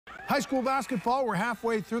High school basketball, we're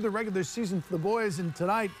halfway through the regular season for the boys, and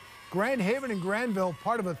tonight, Grand Haven and Granville,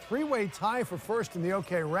 part of a three-way tie for first in the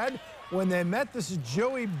OK Red. When they met, this is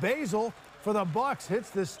Joey Basil for the Bucks. Hits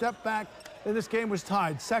the step back, and this game was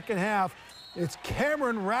tied. Second half, it's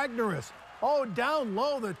Cameron Ragnaris. Oh, down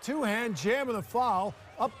low, the two-hand jam of the foul.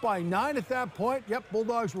 Up by 9 at that point. Yep,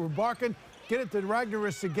 Bulldogs were barking. Get it to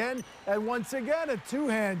Ragnaris again, and once again, a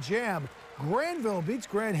two-hand jam. Granville beats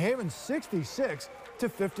Grand Haven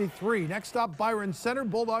 66-53. Next up, Byron Center.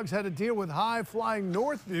 Bulldogs had to deal with high-flying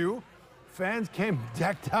Northview. Fans came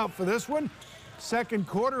decked out for this one. Second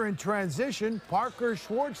quarter in transition. Parker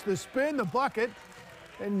Schwartz, the spin, the bucket,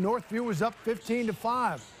 and Northview was up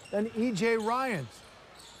 15-5. Then E.J. Ryans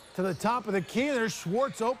to the top of the key. There's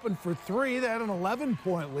Schwartz open for three. They had an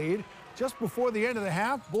 11-point lead. Just before the end of the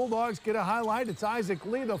half, Bulldogs get a highlight. It's Isaac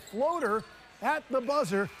Lee, the floater, at the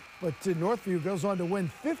buzzer. But Northview goes on to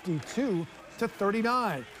win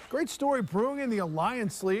 52-39. Great story brewing in the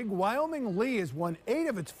Alliance League. Wyoming Lee has won 8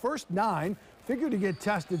 of its first 9. Figured to get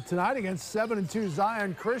tested tonight against 7-2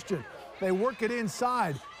 Zion Christian. They work it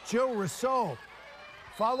inside. Joe Rousseau.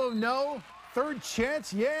 Follow no. Third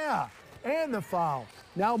chance, yeah. And the foul.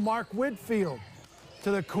 Now Mark Whitfield.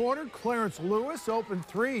 To the corner, Clarence Lewis, open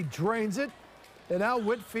three, drains it. And now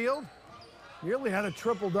Whitfield nearly had a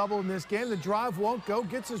triple-double in this game. The drive won't go,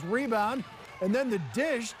 gets his rebound. And then the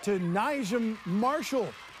dish to Nigel Marshall.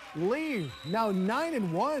 Lee now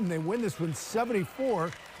 9-1. They win this one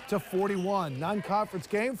 74-41. Non-conference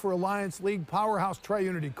game for Alliance League powerhouse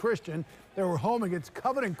Tri-Unity Christian. They were home against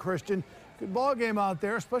Covenant Christian. Good ball game out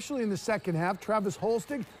there, especially in the second half. Travis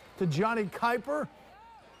Holstig to Johnny Kuiper.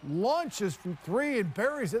 Launches from three and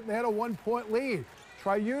buries it, and they had a 1-point lead.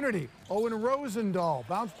 Tri-Unity, Owen Rosendahl.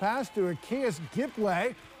 Bounce pass to Akias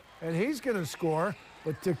Gipley, and he's going to score.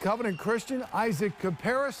 But to Covenant Christian, Isaac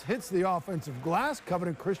Caparis hits the offensive glass.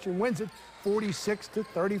 Covenant Christian wins it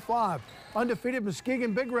 46-35. Undefeated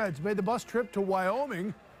Muskegon Big Reds made the bus trip to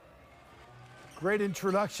Wyoming. Great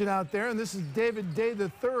introduction out there, and this is David Day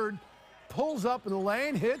III. Pulls up in the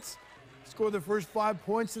lane, hits. Scored the first 5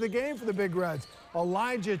 points of the game for the Big Reds.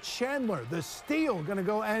 Elijah Chandler, the steal, going to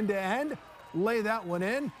go end-to-end. Lay that one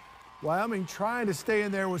in. Wyoming trying to stay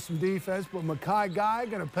in there with some defense, but Mackay Guy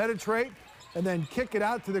going to penetrate and then kick it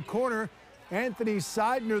out to the corner. Anthony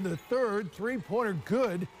Seidner the third, three-pointer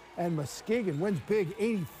good, and Muskegon wins big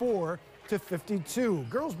 84-52.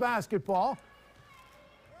 Girls basketball.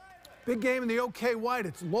 Big game in the OK White.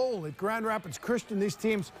 It's Lowell at Grand Rapids Christian. These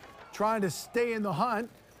teams trying to stay in the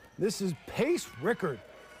hunt. This is Pace Rickard,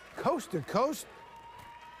 coast to coast.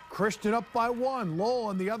 Christian up by 1. Lowell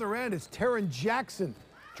on the other end. It's Taryn Jackson.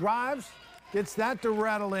 Drives, gets that to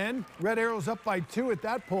rattle in. Red Arrows up by 2 at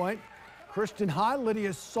that point. Christian high,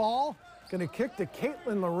 Lydia Saul going to kick to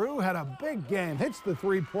Caitlin LaRue. Had a big game. Hits the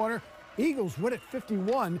three-pointer. Eagles win it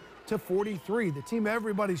 51-43. The team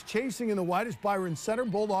everybody's chasing in the white is Byron Center.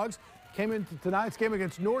 Bulldogs came into tonight's game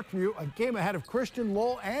against Northview, a game ahead of Christian,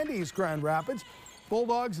 Lowell, and East Grand Rapids.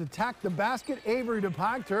 Bulldogs attacked the basket. Avery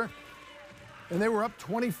DePactor, and they were up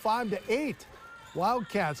 25-8.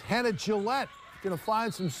 Wildcats, Hannah Gillette, going to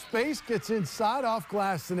find some space, gets inside, off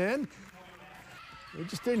glass and in. They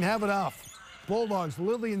just didn't have enough. Bulldogs,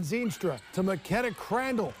 Lillian Zeenstra to McKenna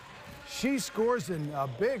Crandall. She scores in a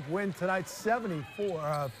big win tonight,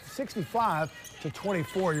 65-24.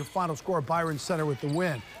 Your final score, Byron Center with the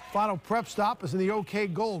win. Final prep stop is in the OK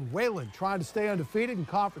Gold. Wayland trying to stay undefeated in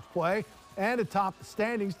conference play and atop the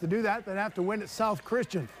standings. To do that, they'd have to win at South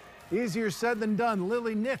Christian. Easier said than done.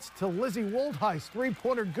 Lily Nitz to Lizzie Woldheist,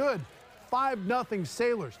 three-pointer good. 5-0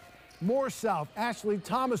 Sailors. More South, Ashley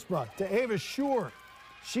Thomasma to Ava Shore.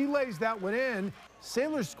 She lays that one in.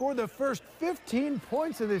 Sailors scored the first 15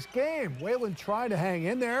 points of this game. Wayland trying to hang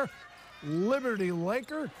in there. Liberty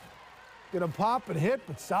Laker gonna pop and hit,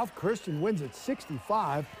 but South Christian wins it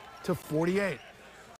 65-48.